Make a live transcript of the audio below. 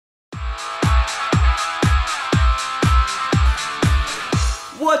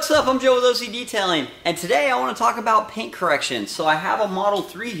What's up? I'm Joe with OCDetailing, and today I want to talk about paint correction. So I have a Model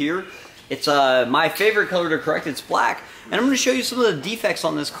 3 here. It's my favorite color to correct. It's black, and I'm going to show you some of the defects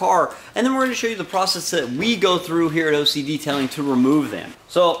on this car, and then we're going to show you the process that we go through here at OCDetailing to remove them.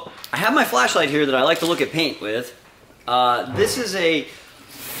 So I have my flashlight here that I like to look at paint with. This is a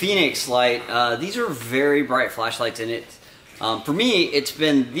Phoenix light. These are very bright flashlights, and for me, it's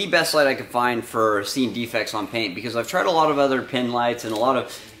been the best light I could find for seeing defects on paint, because I've tried a lot of other pin lights and a lot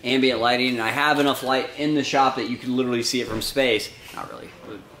of ambient lighting, and I have enough light in the shop that you can literally see it from space. Not really,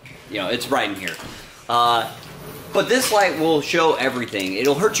 you know, it's bright in here. But this light will show everything.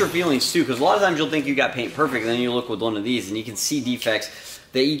 It'll hurt your feelings too, because a lot of times you'll think you got paint perfect, and then you look with one of these and you can see defects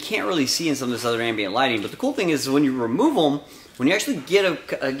that you can't really see in some of this other ambient lighting. But the cool thing is when you remove them, when you actually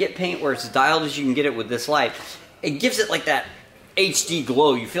get paint where it's dialed as you can get it with this light, it gives it like that HD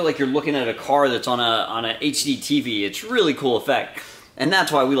glow. You feel like you're looking at a car that's on a HD TV. It's a really cool effect, and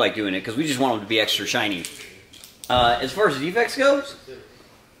that's why we like doing it, because we just want them to be extra shiny. As far as defects goes,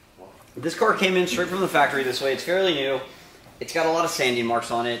 this car came in straight from the factory this way. It's fairly new. It's got a lot of sanding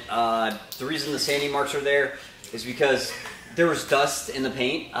marks on it. The reason the sanding marks are there is because there was dust in the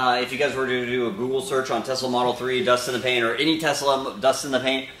paint. If you guys were to do a Google search on Tesla Model 3, dust in the paint, or any Tesla, dust in the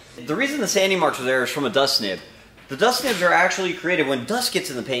paint, the reason the sanding marks are there is from a dust nib. The dust nibs are actually created when dust gets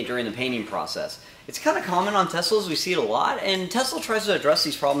in the paint during the painting process. It's kind of common on Teslas, we see it a lot, and Tesla tries to address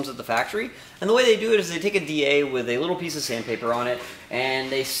these problems at the factory, and the way they do it is they take a DA with a little piece of sandpaper on it,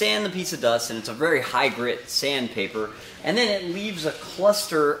 and they sand the piece of dust, and it's a very high grit sandpaper, and then it leaves a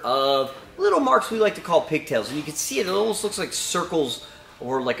cluster of little marks we like to call pigtails, and you can see it almost looks like circles,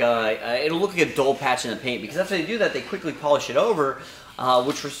 or like it'll look like a dull patch in the paint, because after they do that, they quickly polish it over,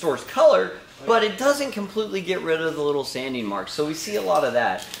 which restores color, but it doesn't completely get rid of the little sanding marks, so we see a lot of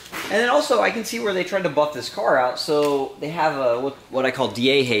that. And then also I can see where they tried to buff this car out, so they have what I call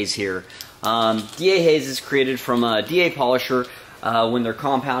DA haze here. DA haze is created from a DA polisher when they're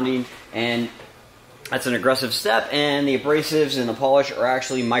compounding, and that's an aggressive step, and the abrasives and the polish are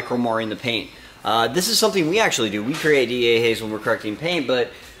actually micro-marring the paint. This is something we actually do. We create DA haze when we're correcting paint,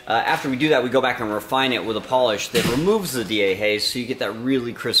 but after we do that, we go back and refine it with a polish that removes the DA haze, so you get that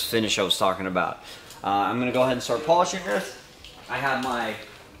really crisp finish I was talking about. I'm going to go ahead and start polishing this. I have my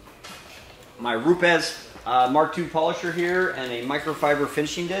Rupes Mark II polisher here and a microfiber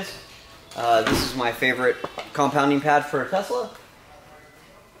finishing disc. This is my favorite compounding pad for a Tesla.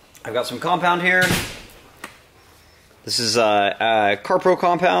 I've got some compound here. This is a CarPro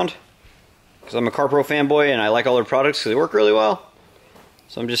compound, because I'm a CarPro fanboy and I like all their products because they work really well.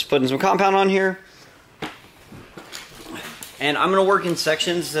 So I'm just putting some compound on here. And I'm going to work in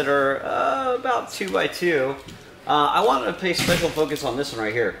sections that are about 2 by 2. I want to pay special focus on this one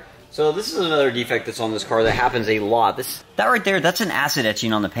right here. So this is another defect that's on this car that happens a lot. That right there, that's an acid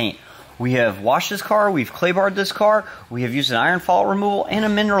etching on the paint. We have washed this car, we've clay barred this car, we have used an iron fault removal and a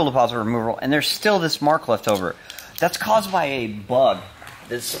mineral deposit removal, and there's still this mark left over. That's caused by a bug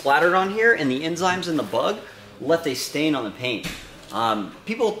that's splattered on here, and the enzymes in the bug left a stain on the paint.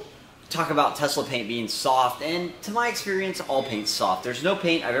 People talk about Tesla paint being soft, and to my experience, all paint's soft. There's no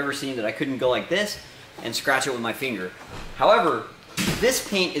paint I've ever seen that I couldn't go like this and scratch it with my finger. However, this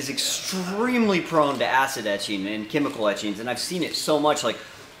paint is extremely prone to acid etching and chemical etchings, and I've seen it so much, like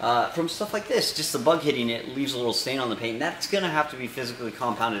from stuff like this. Just the bug hitting it leaves a little stain on the paint, and that's going to have to be physically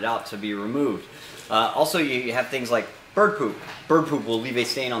compounded out to be removed. Also, you have things like bird poop. Bird poop will leave a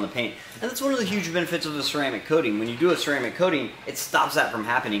stain on the paint. And that's one of the huge benefits of the ceramic coating. When you do a ceramic coating, it stops that from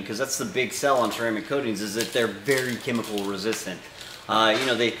happening, because that's the big sell on ceramic coatings, is that they're very chemical resistant. You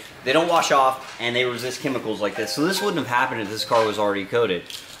know, they don't wash off, and they resist chemicals like this. So this wouldn't have happened if this car was already coated.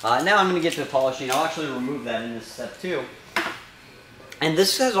 Now I'm going to get to polishing. I'll actually remove that in this step too. And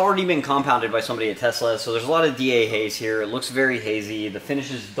this has already been compounded by somebody at Tesla, so there's a lot of DA haze here. It looks very hazy. The finish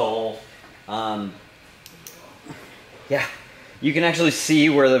is dull. Yeah, you can actually see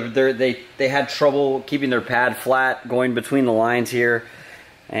where they had trouble keeping their pad flat, going between the lines here,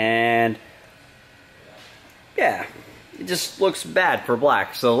 and yeah, it just looks bad for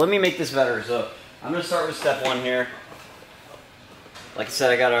black. So let me make this better. So I'm going to start with step 1 here. Like I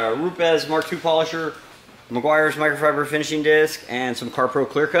said, I got a Rupes Mark II polisher, Meguiar's microfiber finishing disc, and some CarPro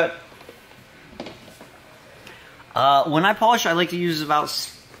clear cut. When I polish, I like to use about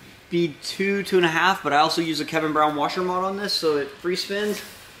speed 2, 2.5, but I also use a Kevin Brown washer mod on this, so it free spins.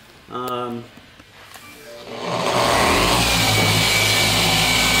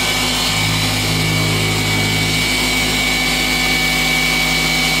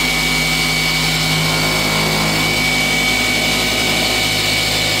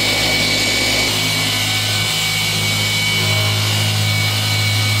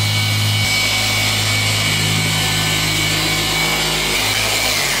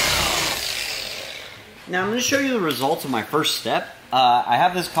 going to show you the results of my first step. I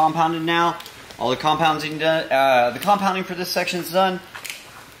have this compounded now. All the compounding done. The compounding for this section is done.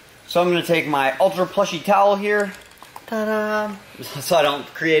 So I'm going to take my ultra plushy towel here, ta-da, so I don't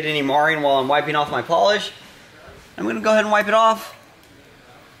create any marring while I'm wiping off my polish. I'm going to go ahead and wipe it off.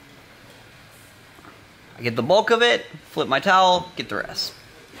 I get the bulk of it, flip my towel, get the rest.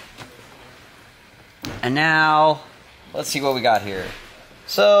 And now, let's see what we got here.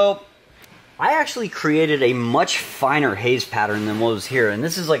 So, I actually created a much finer haze pattern than what was here. And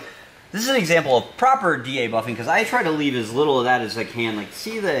this is an example of proper DA buffing, because I try to leave as little of that as I can. Like,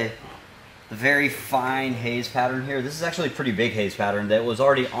 see the very fine haze pattern here? This is actually a pretty big haze pattern that was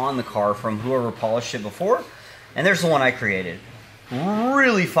already on the car from whoever polished it before. And there's the one I created.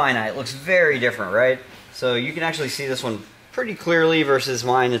 Really fine eye. It looks very different, right? So you can actually see this one pretty clearly versus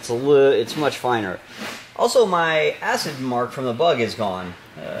mine. It's much finer. Also, my acid mark from the bug is gone.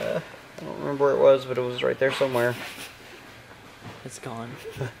 I don't remember where it was, but it was right there somewhere. It's gone.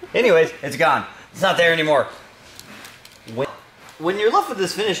 Anyways, it's gone. It's not there anymore. When you're left with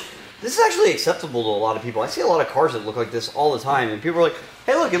this finish, this is actually acceptable to a lot of people. I see a lot of cars that look like this all the time, and people are like,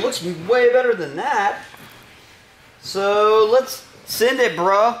 hey look, it looks way better than that. So let's send it,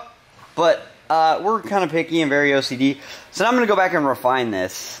 bruh. But we're kind of picky and very OCD. So now I'm going to go back and refine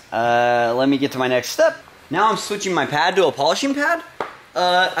this. Let me get to my next step. Now I'm switching my pad to a polishing pad.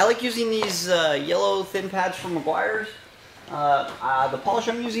 I like using these yellow thin pads from Meguiar's. The polish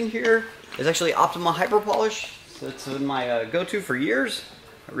I'm using here is actually Optima Hyper Polish. So it's been my go-to for years.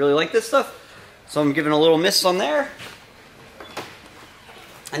 I really like this stuff. So I'm giving a little mist on there.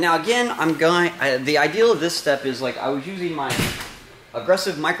 And now again, the ideal of this step is like I was using my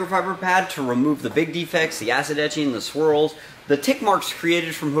aggressive microfiber pad to remove the big defects, the acid etching, the swirls, the tick marks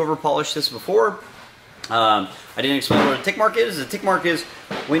created from whoever polished this before. I didn't explain what a tick mark is. A tick mark is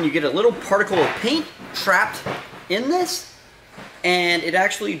when you get a little particle of paint trapped in this, and it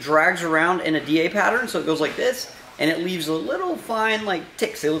actually drags around in a DA pattern, so it goes like this, and it leaves a little fine like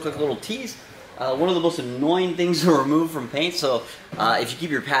ticks. They look like little T's. One of the most annoying things to remove from paint, so if you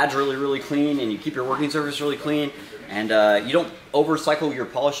keep your pads really clean and you keep your working surface really clean and you don't overcycle your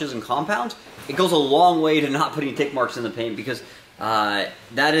polishes and compounds, it goes a long way to not putting tick marks in the paint, because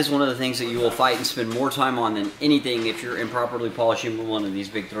that is one of the things that you will fight and spend more time on than anything if you're improperly polishing one of these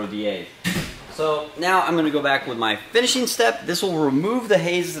big throw DAs. So now I'm going to go back with my finishing step. This will remove the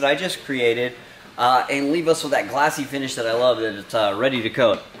haze that I just created and leave us with that glassy finish that I love, that it's ready to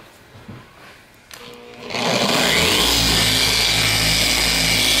coat.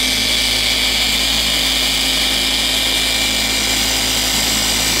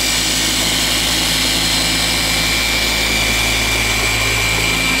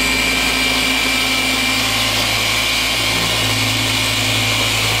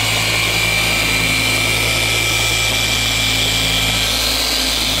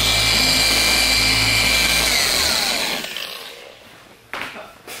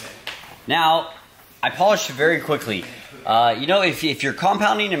 Now, I polished very quickly. You know, if you're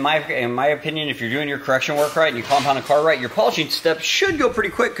compounding, in my opinion, if you're doing your correction work right and you compound a car right, your polishing step should go pretty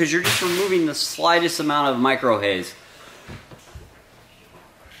quick, because you're just removing the slightest amount of micro haze.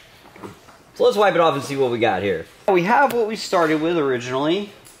 So let's wipe it off and see what we got here. We have what we started with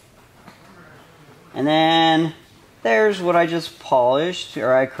originally. And then there's what I just polished,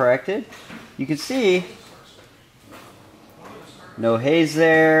 or I corrected. You can see no haze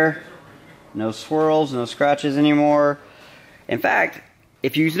there. No swirls, no scratches anymore. In fact,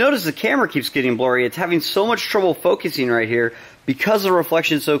 if you notice the camera keeps getting blurry, it's having so much trouble focusing right here because the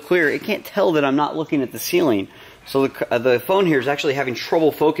reflection is so clear, it can't tell that I'm not looking at the ceiling. So the phone here is actually having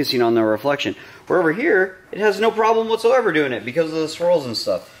trouble focusing on the reflection. Where over here, it has no problem whatsoever doing it because of the swirls and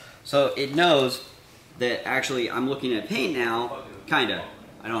stuff. So it knows that actually I'm looking at paint now, kinda.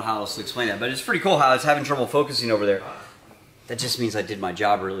 I don't know how else to explain that, but it's pretty cool how it's having trouble focusing over there. That just means I did my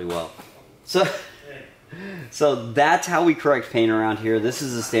job really well. So that's how we correct paint around here. This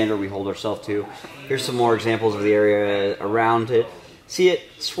is the standard we hold ourselves to. Here's some more examples of the area around it. See it?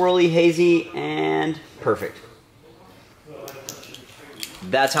 Swirly, hazy, and perfect.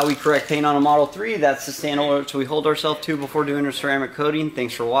 That's how we correct paint on a Model 3. That's the standard we hold ourselves to before doing our ceramic coating.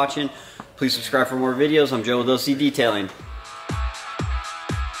 Thanks for watching. Please subscribe for more videos. I'm Joe with OCDetailing.